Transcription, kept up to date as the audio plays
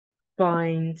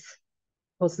find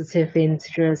positive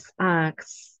integers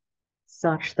x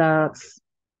such that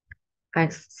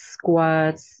x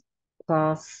squared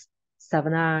plus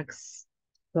 7x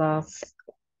plus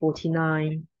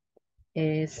 49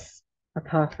 is a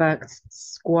perfect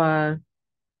square.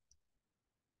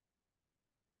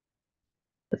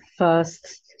 The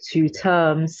first two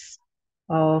terms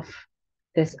of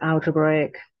this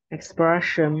algebraic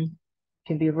expression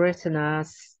can be written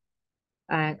as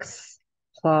x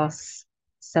plus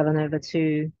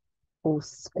 7/2 all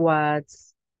squared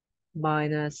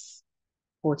minus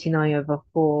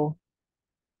 49/4.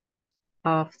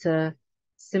 After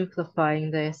simplifying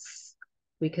this,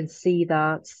 we can see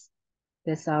that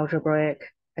this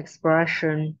algebraic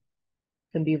expression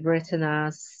can be written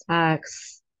as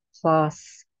x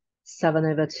plus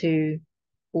 7/2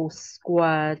 all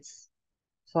squared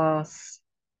plus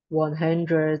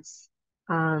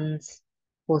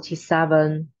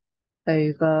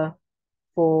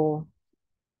 147/4.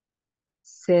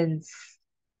 Since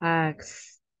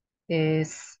x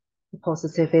is a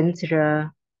positive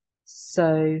integer,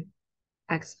 so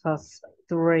x plus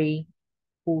 3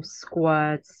 all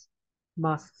squared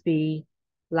must be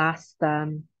less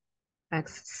than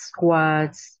x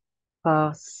squared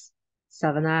plus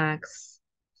 7x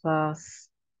plus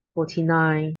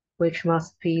 49, which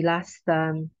must be less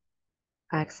than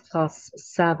x plus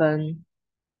 7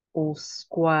 all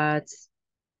squared.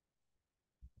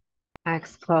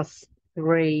 X plus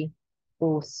 3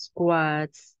 all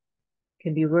squared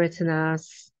can be written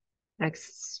as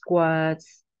x squared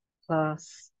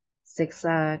plus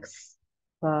 6x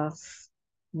plus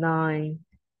 9,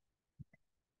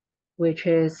 which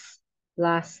is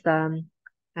less than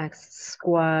x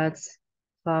squared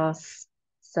plus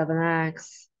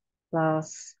 7x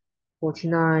plus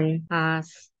 49,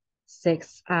 as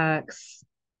 6x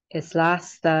is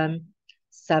less than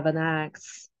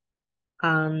 7x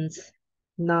and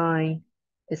 9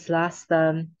 is less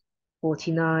than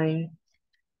 49.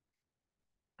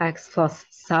 X plus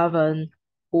 7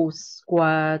 all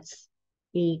squared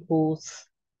equals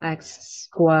x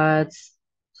squared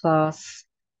plus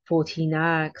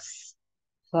 14x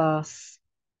plus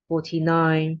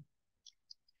 49,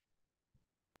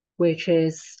 which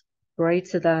is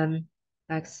greater than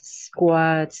x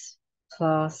squared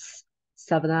plus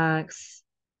 7x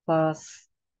plus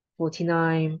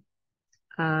 49,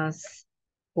 as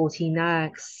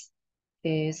 14x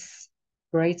is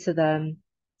greater than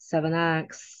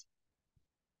 7x.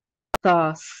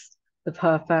 Thus, the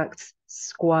perfect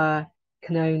square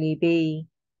can only be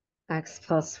x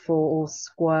plus 4 all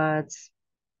squared,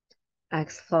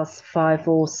 x plus 5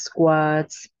 all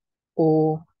squared,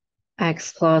 or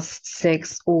x plus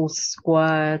 6 all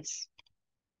squared.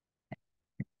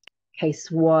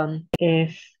 Case 1,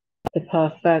 if the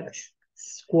perfect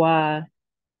square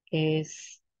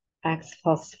is x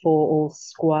plus 4 all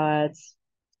squared,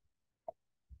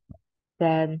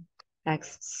 then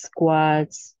x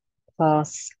squared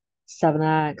plus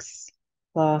 7x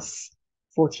plus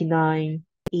 49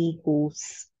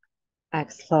 equals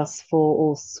x plus 4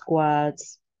 all squared,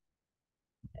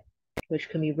 which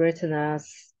can be written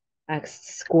as x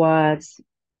squared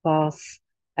plus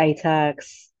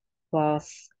 8x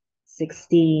plus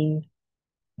 16.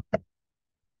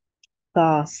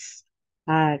 Thus,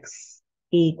 x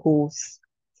equals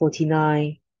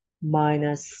 49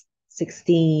 minus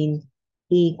 16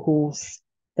 equals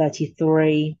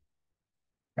 33.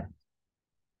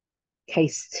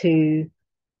 Case 2,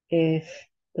 if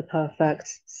the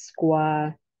perfect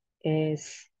square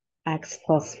is x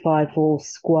plus 5 all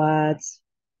squared,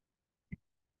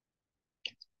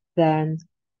 then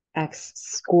x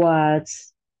squared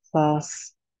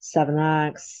plus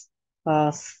 7x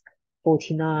plus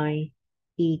 49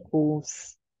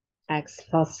 equals x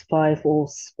plus 5 all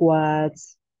squared,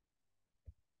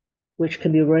 which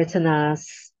can be written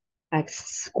as x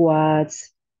squared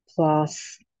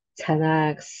plus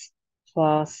 10x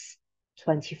plus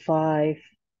 25.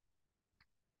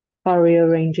 By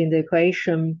rearranging the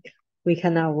equation, we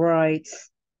can now write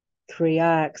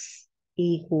 3x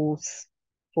equals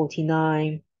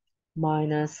 49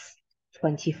 minus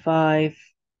 25,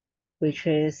 which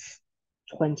is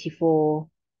 24.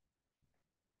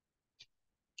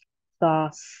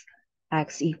 Thus,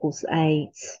 x equals 8.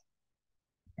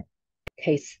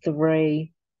 Case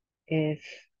 3, if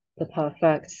the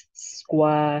perfect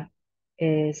square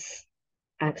is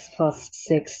x plus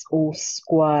 6 all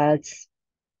squared,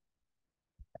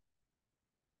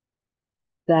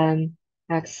 then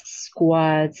x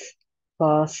squared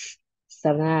plus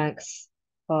 7x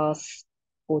plus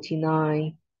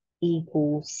 49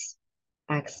 equals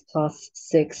x plus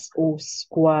 6 all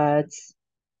squared.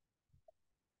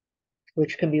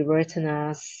 which can be written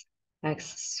as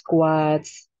x squared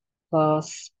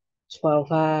plus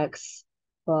 12x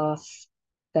plus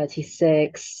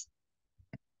 36.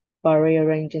 By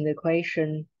rearranging the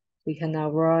equation, we can now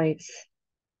write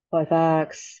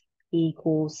 5x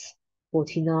equals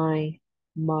 49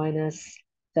 minus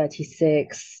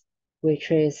 36,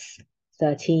 which is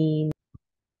 13.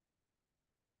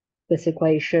 This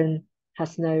equation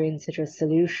has no integer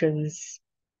solutions.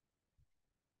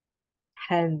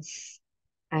 Hence,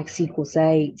 x equals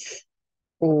 8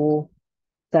 or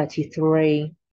 33.